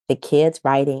the kids'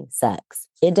 writing sucks.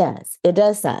 It does. It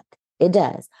does suck. It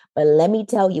does. But let me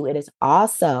tell you, it is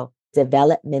also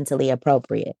developmentally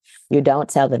appropriate. You don't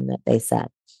tell them that they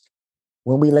suck.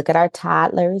 When we look at our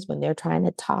toddlers, when they're trying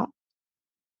to talk,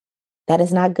 that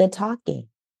is not good talking.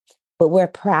 But we're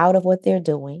proud of what they're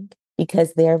doing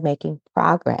because they're making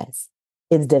progress.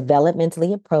 It's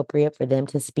developmentally appropriate for them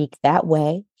to speak that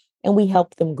way, and we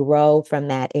help them grow from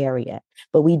that area.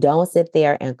 But we don't sit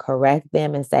there and correct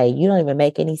them and say, you don't even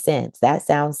make any sense. That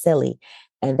sounds silly.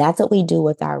 And that's what we do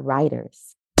with our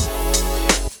writers.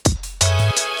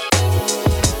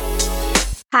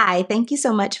 Hi, thank you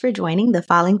so much for joining the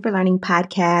Falling for Learning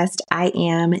podcast. I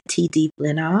am TD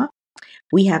Blennaw.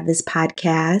 We have this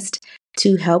podcast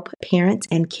to help parents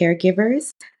and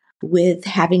caregivers with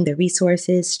having the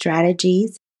resources,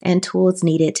 strategies, and tools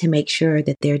needed to make sure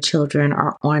that their children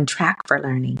are on track for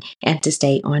learning and to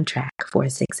stay on track for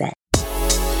success.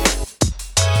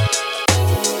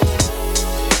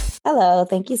 Hello,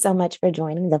 thank you so much for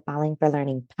joining the Falling for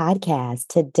Learning podcast.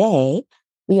 Today,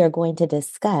 we are going to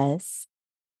discuss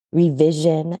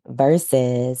revision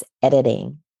versus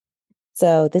editing.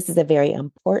 So this is a very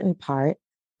important part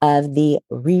of the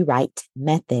rewrite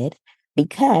method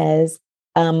because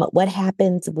what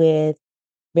happens with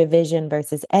revision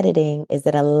versus editing is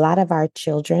that a lot of our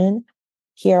children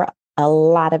hear a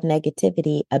lot of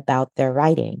negativity about their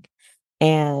writing.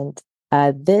 And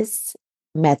this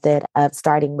method of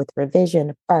starting with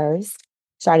revision first,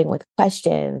 starting with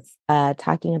questions,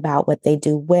 talking about what they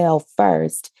do well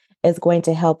first, is going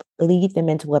to help lead them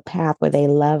into a path where they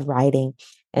love writing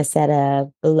instead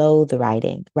of loathe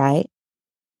writing, right?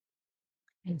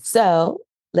 So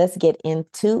let's get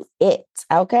into it.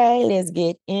 Okay, let's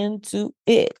get into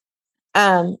it.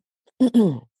 A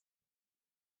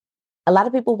lot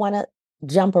of people want to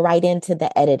jump right into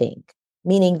the editing,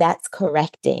 meaning that's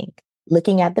correcting,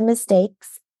 looking at the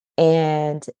mistakes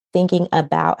and thinking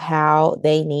about how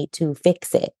they need to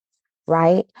fix it,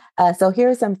 right? So here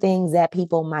are some things that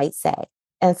people might say.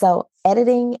 And so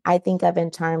editing, I think of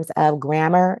in terms of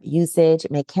grammar, usage,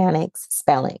 mechanics,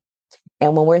 spelling.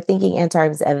 And when we're thinking in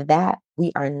terms of that,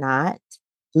 we are not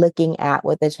looking at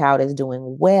what the child is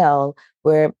doing well.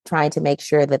 We're trying to make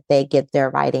sure that they get their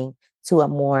writing to a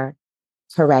more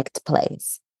correct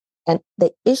place. And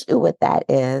the issue with that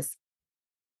is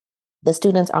the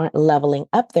students aren't leveling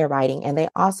up their writing and they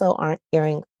also aren't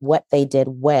hearing what they did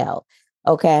well.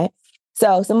 Okay.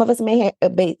 So some of us may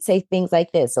say things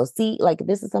like this. So see, like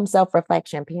this is some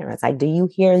self-reflection, parents. Like, do you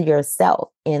hear yourself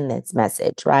in this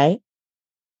message, right?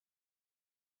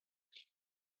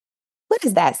 What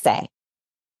does that say?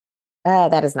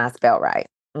 That is not spelled right.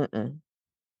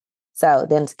 So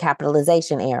then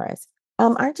capitalization errors.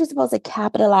 Aren't you supposed to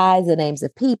capitalize the names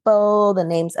of people, the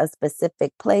names of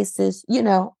specific places,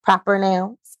 proper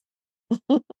nouns?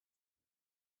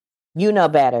 You know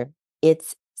better.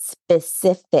 It's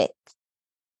specific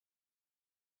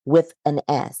with an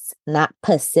S, not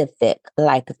Pacific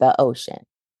like the ocean,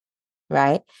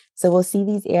 right? So we'll see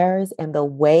these errors and the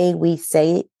way we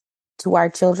say to our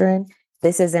children,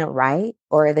 this isn't right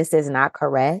or this is not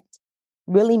correct,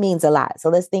 really means a lot. So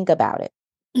let's think about it.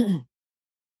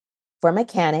 For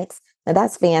mechanics, now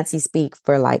that's fancy speak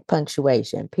for like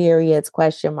punctuation, periods,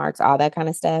 question marks, all that kind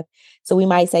of stuff. So we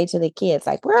might say to the kids,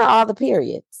 like, where are all the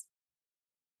periods?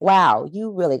 Wow,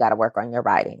 you really got to work on your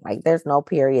writing. Like there's no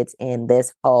periods in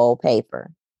this whole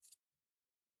paper.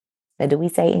 Now, do we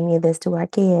say any of this to our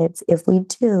kids? If we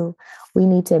do, we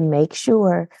need to make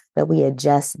sure that we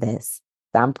adjust this.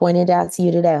 So I'm pointing it out to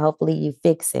you today. Hopefully you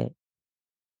fix it.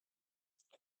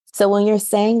 So when you're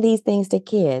saying these things to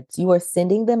kids, you are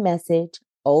sending the message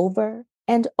over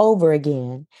and over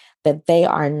again that they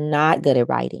are not good at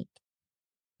writing,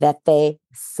 that they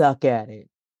suck at it,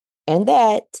 and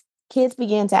that kids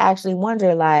begin to actually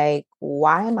wonder, like,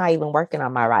 why am I even working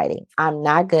on my writing? I'm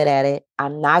not good at it.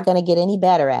 I'm not going to get any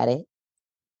better at it.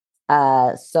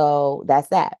 So that's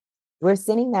that. We're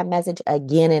sending that message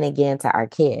again and again to our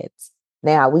kids.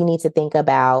 Now we need to think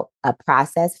about a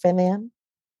process for them.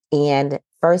 And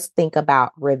first think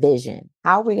about revision.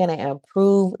 How are we going to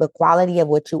improve the quality of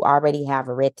what you already have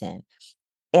written?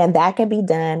 And that can be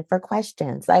done for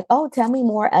questions like, oh, tell me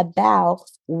more about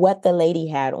what the lady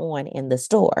had on in the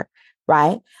store,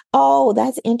 right? Oh,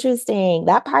 that's interesting.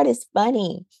 That part is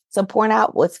funny. So point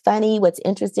out what's funny, what's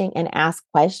interesting, and ask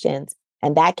questions.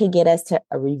 And that can get us to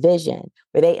a revision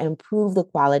where they improve the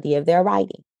quality of their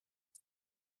writing.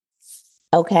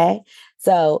 Okay,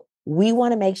 so we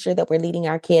want to make sure that we're leading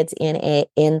our kids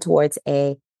in towards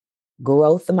a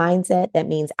growth mindset. That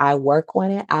means I work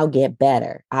on it, I'll get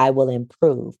better, I will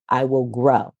improve, I will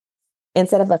grow.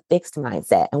 instead of a fixed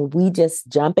mindset. And we just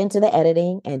jump into the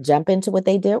editing and jump into what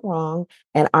they did wrong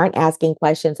and aren't asking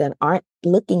questions and aren't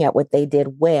looking at what they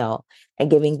did well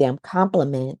and giving them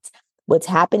compliments. What's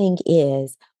happening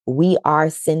is we are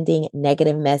sending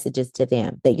negative messages to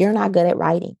them that you're not good at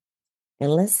writing.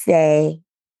 And let's say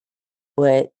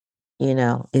what,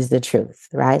 is the truth,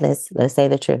 right? Let's say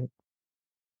the truth.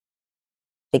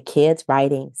 The kid's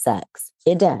writing sucks.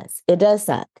 It does. It does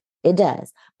suck. It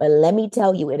does. But let me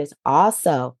tell you, it is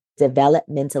also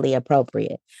developmentally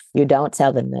appropriate. You don't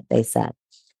tell them that they suck.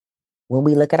 When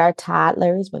we look at our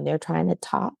toddlers, when they're trying to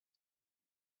talk,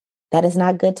 that is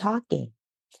not good talking.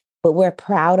 But we're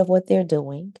proud of what they're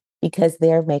doing because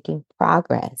they're making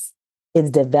progress. It's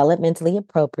developmentally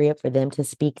appropriate for them to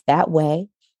speak that way.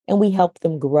 And we help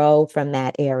them grow from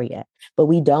that area. But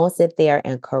we don't sit there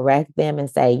and correct them and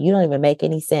say, you don't even make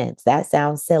any sense. That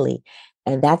sounds silly.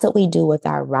 And that's what we do with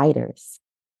our writers.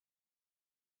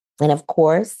 And of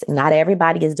course, not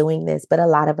everybody is doing this, but a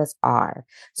lot of us are.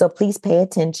 So please pay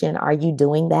attention. Are you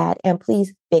doing that? And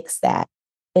please fix that.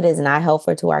 It is not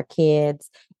helpful to our kids.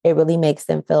 It really makes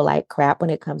them feel like crap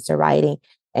when it comes to writing.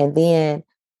 And then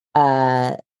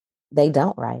they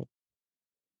don't write.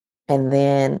 And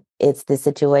then it's the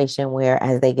situation where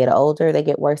as they get older, they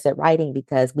get worse at writing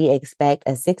because we expect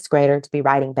a sixth grader to be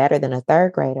writing better than a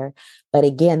third grader. But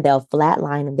again, they'll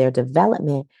flatline in their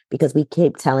development because we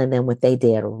keep telling them what they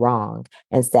did wrong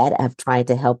instead of trying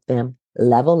to help them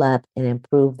level up and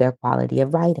improve their quality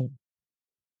of writing.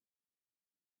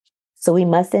 So we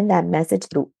must send that message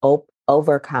through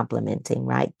over complimenting,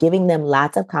 right? Giving them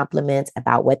lots of compliments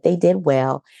about what they did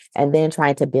well, and then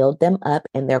trying to build them up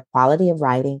in their quality of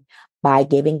writing by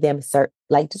giving them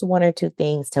just one or two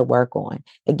things to work on.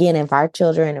 Again, if our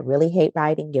children really hate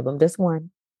writing, give them just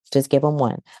one. Just give them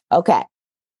one. Okay.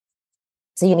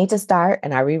 So you need to start,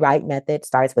 and our rewrite method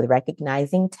starts with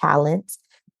recognizing talents,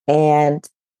 and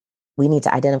we need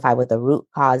to identify what the root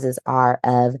causes are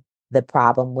of the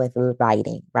problem with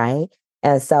writing, right?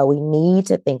 And so we need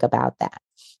to think about that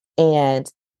and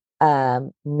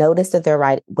notice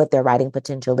that what their writing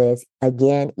potential is.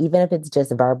 Again, even if it's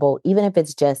just verbal, even if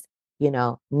it's just,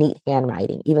 neat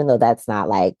handwriting, even though that's not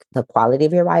like the quality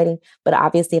of your writing. But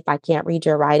obviously, if I can't read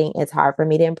your writing, it's hard for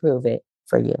me to improve it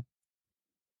for you.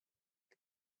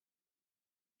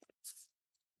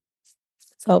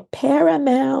 So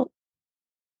paramount.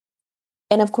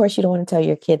 And of course, you don't want to tell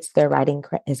your kids their writing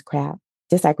is crap,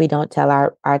 just like we don't tell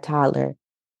our toddler,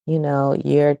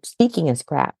 your speaking is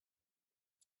crap.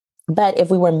 But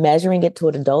if we were measuring it to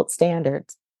an adult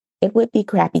standards, it would be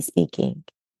crappy speaking.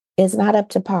 It's not up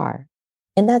to par.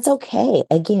 And that's okay.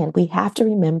 Again, we have to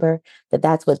remember that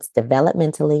that's what's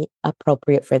developmentally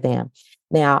appropriate for them.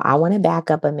 Now, I want to back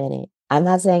up a minute. I'm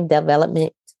not saying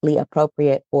developmentally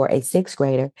appropriate for a sixth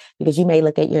grader, because you may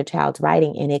look at your child's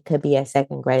writing and it could be a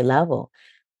second grade level.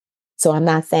 So I'm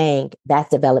not saying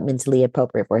that's developmentally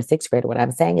appropriate for a sixth grader. What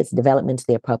I'm saying is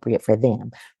developmentally appropriate for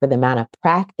them, for the amount of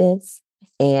practice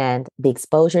and the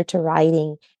exposure to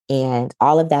writing and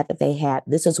all of that they have.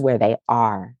 This is where they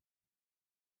are.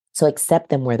 So accept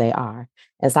them where they are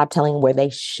and stop telling them where they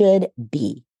should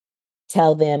be.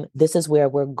 Tell them this is where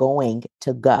we're going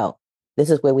to go. This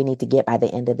is where we need to get by the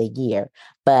end of the year.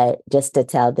 But just to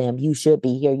tell them you should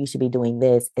be here, you should be doing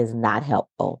this is not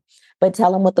helpful. But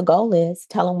tell them what the goal is.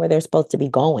 Tell them where they're supposed to be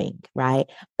going, right?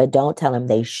 But don't tell them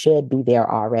they should be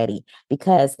there already,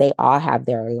 because they all have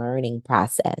their learning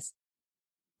process.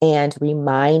 And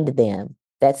remind them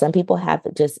that some people have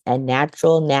just a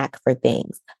natural knack for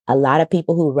things. A lot of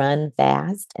people who run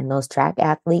fast and those track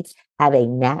athletes have a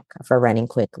knack for running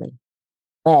quickly.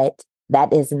 But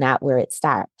that is not where it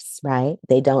starts, right?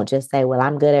 They don't just say, well,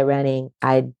 I'm good at running.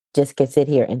 I just can sit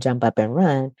here and jump up and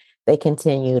run. They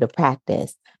continue to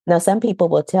practice. Now, some people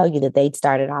will tell you that they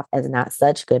started off as not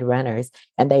such good runners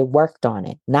and they worked on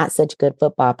it, not such good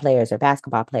football players or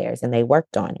basketball players, and they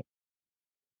worked on it.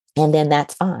 And then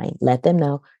that's fine. Let them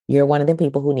know you're one of the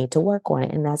people who need to work on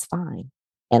it, and that's fine.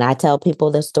 And I tell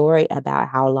people the story about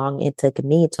how long it took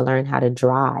me to learn how to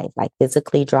drive, like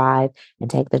physically drive and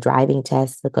take the driving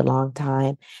test. It took a long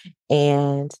time.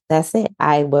 And that's it.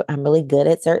 I'm really good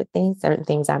at certain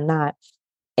things I'm not.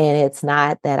 And it's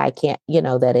not that I can't,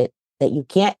 that you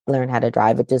can't learn how to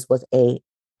drive. It just was a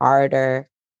harder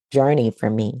journey for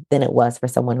me than it was for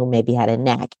someone who maybe had a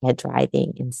knack at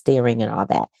driving and steering and all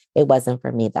that. It wasn't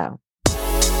for me though.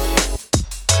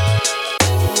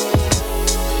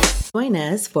 Join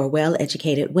us for Well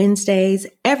Educated Wednesdays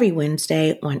every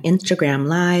Wednesday on Instagram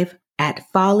Live at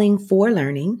Falling for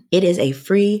Learning. It is a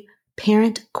free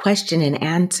parent question and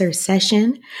answer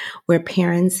session where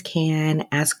parents can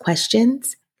ask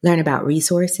questions, learn about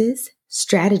resources,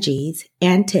 strategies,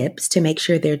 and tips to make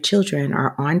sure their children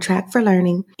are on track for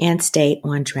learning and stay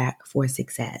on track for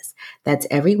success. That's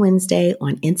every Wednesday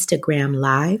on Instagram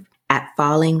Live at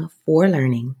Falling for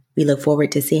Learning. We look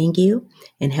forward to seeing you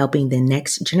and helping the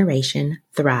next generation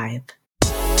thrive.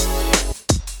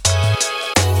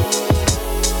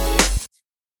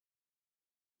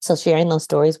 So sharing those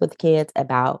stories with kids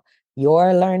about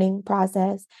your learning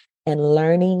process, and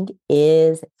learning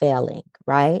is failing,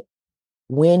 right?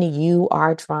 When you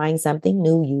are trying something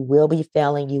new, you will be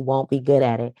failing. You won't be good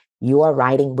at it. Your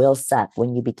writing will suck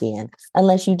when you begin,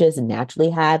 unless you just naturally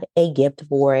have a gift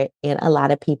for it. And a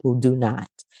lot of people do not.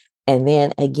 And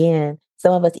then again,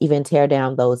 some of us even tear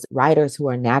down those writers who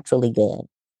are naturally good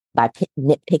by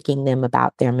nitpicking them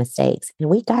about their mistakes. And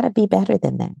we got to be better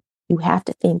than that. You have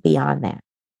to think beyond that.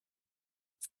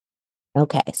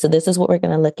 Okay, so this is what we're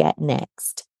going to look at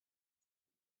next.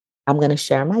 I'm going to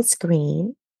share my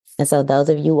screen. And so those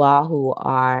of you all who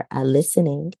are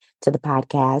listening to the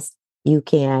podcast, you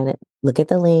can look at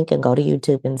the link and go to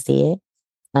YouTube and see it.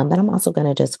 But I'm also going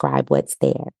to describe what's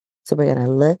there. So we're going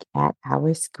to look at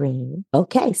our screen.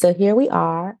 Okay, so here we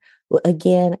are.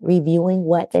 Again, reviewing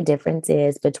what the difference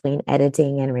is between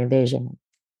editing and revision.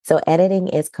 So editing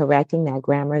is correcting that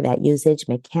grammar, that usage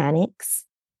mechanics,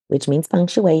 which means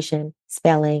punctuation,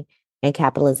 spelling, and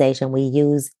capitalization. We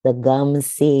use the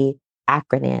GUMC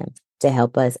acronym to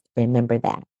help us remember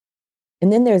that.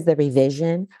 And then there's the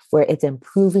revision, where it's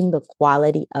improving the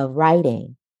quality of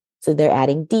writing. So they're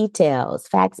adding details,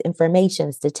 facts,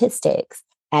 information, statistics,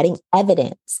 adding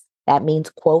evidence. That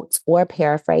means quotes or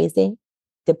paraphrasing,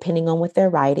 depending on what they're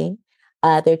writing.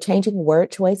 They're changing word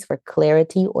choice for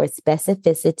clarity or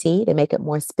specificity to make it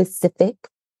more specific.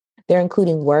 They're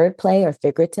including wordplay or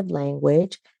figurative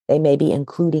language. They may be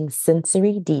including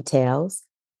sensory details,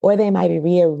 or they might be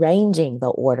rearranging the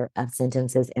order of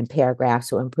sentences and paragraphs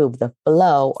to improve the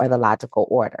flow or the logical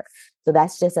order. So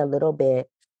that's just a little bit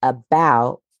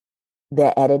about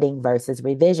the editing versus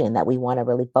revision that we want to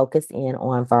really focus in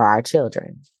on for our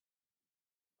children.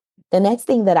 The next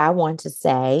thing that I want to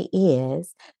say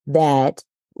is that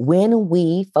when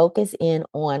we focus in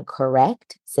on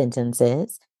correct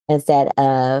sentences instead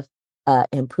of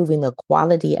improving the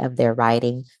quality of their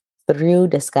writing through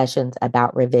discussions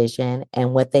about revision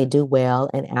and what they do well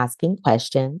and asking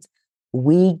questions,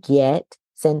 we get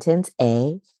sentence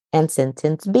A and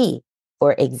sentence B,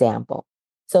 for example.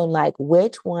 So, like,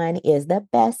 which one is the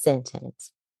best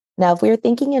sentence? Now, if we're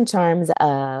thinking in terms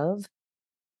of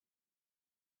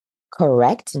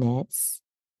correctness,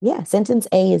 yeah, sentence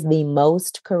A is the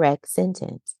most correct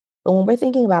sentence. But when we're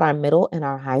thinking about our middle and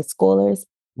our high schoolers,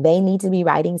 they need to be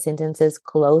writing sentences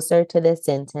closer to the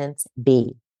sentence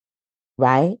B,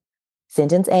 right?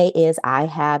 Sentence A is, I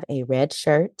have a red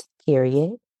shirt,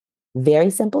 period. Very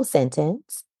simple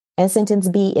sentence. And sentence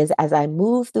B is, as I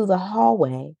move through the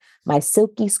hallway, my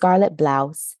silky scarlet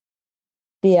blouse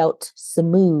felt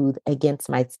smooth against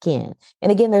my skin.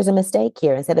 And again, there's a mistake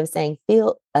here. Instead of saying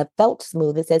felt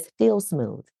smooth, it says feel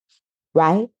smooth,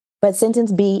 right? But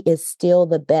sentence B is still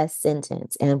the best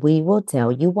sentence, and we will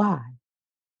tell you why.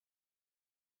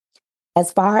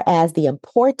 As far as the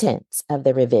importance of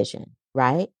the revision,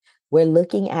 right? We're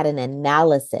looking at an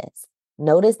analysis.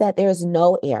 Notice that there's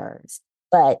no errors,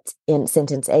 but in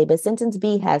sentence A, but sentence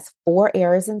B has 4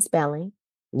 errors in spelling,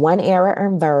 1 error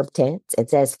in verb tense. It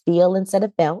says feel instead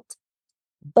of felt,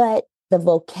 but the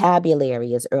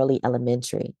vocabulary is early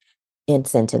elementary in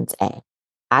sentence A.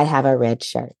 I have a red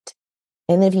shirt.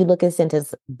 And if you look at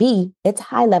sentence B, it's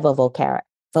high level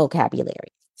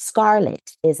vocabulary.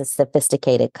 Scarlet is a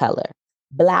sophisticated color.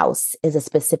 Blouse is a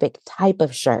specific type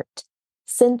of shirt.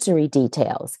 Sensory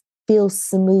details, feel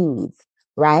smooth,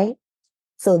 right?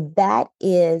 So that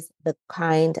is the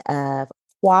kind of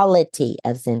quality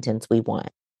of sentence we want.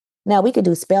 Now, we could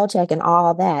do spell check and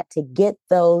all that to get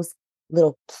those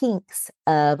little kinks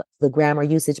of the grammar,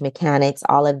 usage mechanics,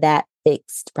 all of that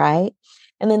fixed, right?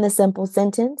 And then the simple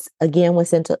sentence, again, with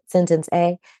sentence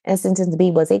A, and sentence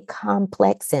B was a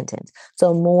complex sentence.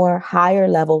 So more higher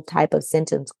level type of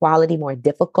sentence quality, more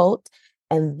difficult.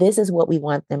 And this is what we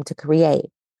want them to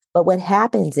create. But what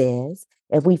happens is,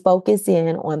 if we focus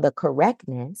in on the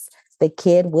correctness, the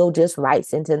kid will just write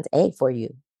sentence A for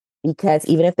you. Because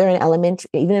even if they're in elementary,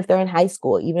 even if they're in high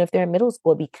school, even if they're in middle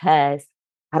school, because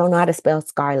I don't know how to spell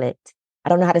scarlet. I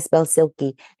don't know how to spell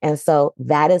silky. And so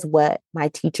that is what my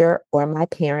teacher or my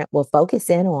parent will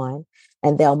focus in on,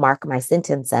 and they'll mark my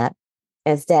sentence up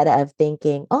instead of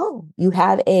thinking, oh, you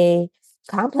have a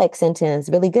complex sentence,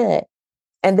 really good.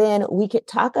 And then we could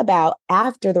talk about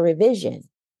after the revision,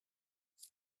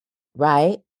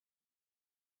 right?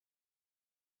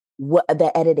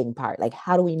 the editing part, like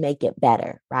how do we make it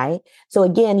better, right? So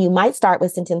again, you might start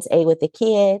with sentence A with the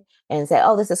kid and say,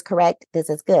 oh, this is correct, this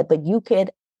is good. But you could,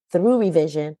 through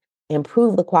revision,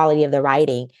 improve the quality of the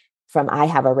writing from I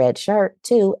have a red shirt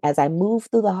to as I moved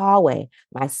through the hallway,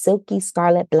 my silky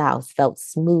scarlet blouse felt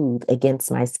smooth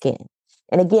against my skin.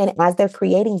 And again, as they're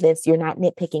creating this, you're not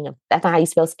nitpicking them. That's not how you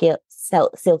spell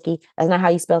silky. That's not how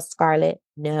you spell scarlet.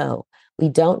 No, we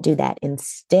don't do that.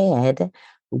 Instead,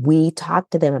 we talk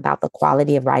to them about the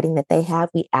quality of writing that they have.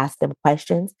 We ask them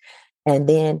questions. And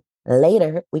then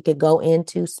later, we could go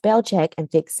into spell check and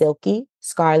fix silky,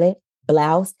 scarlet,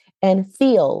 blouse, and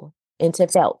feel into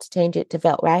felt, change it to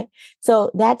felt, right?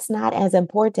 So that's not as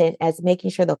important as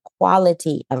making sure the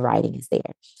quality of writing is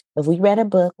there. If we read a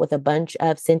book with a bunch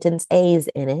of sentence A's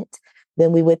in it,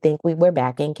 then we would think we were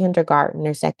back in kindergarten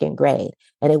or second grade,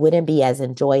 and it wouldn't be as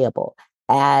enjoyable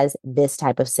as this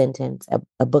type of sentence,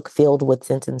 a book filled with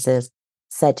sentences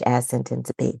such as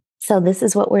sentence B. So this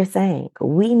is what we're saying.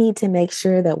 We need to make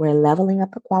sure that we're leveling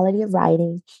up the quality of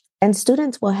writing, and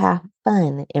students will have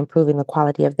fun improving the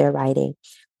quality of their writing.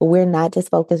 But we're not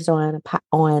just focused on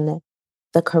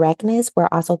the correctness. We're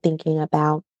also thinking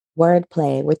about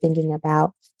wordplay. We're thinking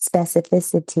about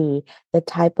specificity, the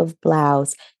type of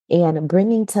blouse, and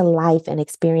bringing to life an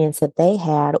experience that they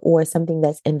had or something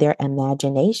that's in their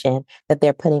imagination that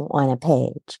they're putting on a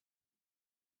page.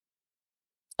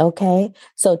 Okay,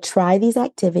 so try these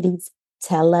activities.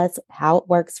 Tell us how it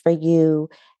works for you.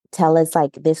 Tell us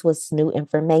like this was new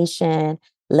information.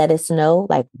 Let us know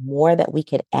like more that we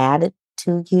could add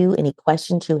to you. Any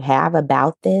questions you have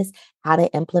about this, how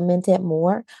to implement it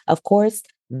more. Of course,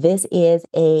 this is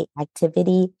a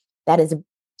activity that is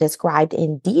described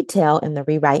in detail in the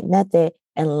rewrite method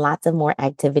and lots of more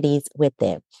activities with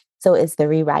it. So it's the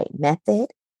rewrite method,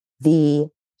 the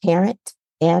parent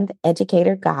and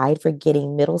educator guide for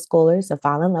getting middle schoolers to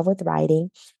fall in love with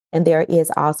writing. And there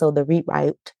is also the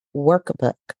rewrite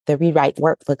workbook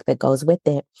that goes with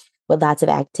it, with lots of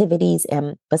activities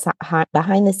and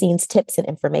behind the scenes tips and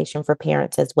information for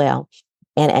parents as well,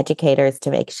 and educators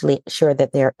to make sure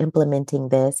that they're implementing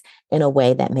this in a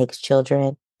way that makes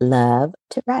children love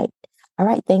to write. All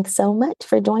right. Thanks so much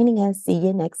for joining us. See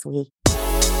you next week.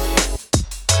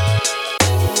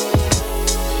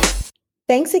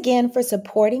 Thanks again for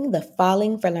supporting the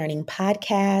Falling for Learning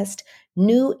podcast.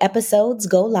 New episodes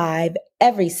go live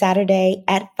every Saturday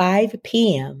at 5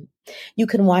 p.m. You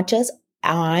can watch us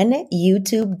on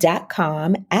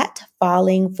youtube.com at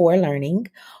Falling for Learning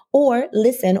or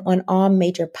listen on all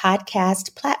major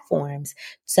podcast platforms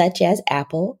such as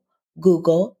Apple,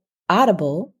 Google,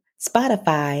 Audible,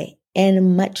 Spotify,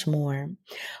 and much more.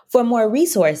 For more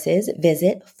resources,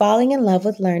 visit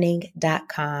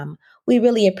fallinginlovewithlearning.com. We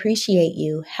really appreciate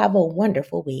you. Have a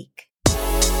wonderful week.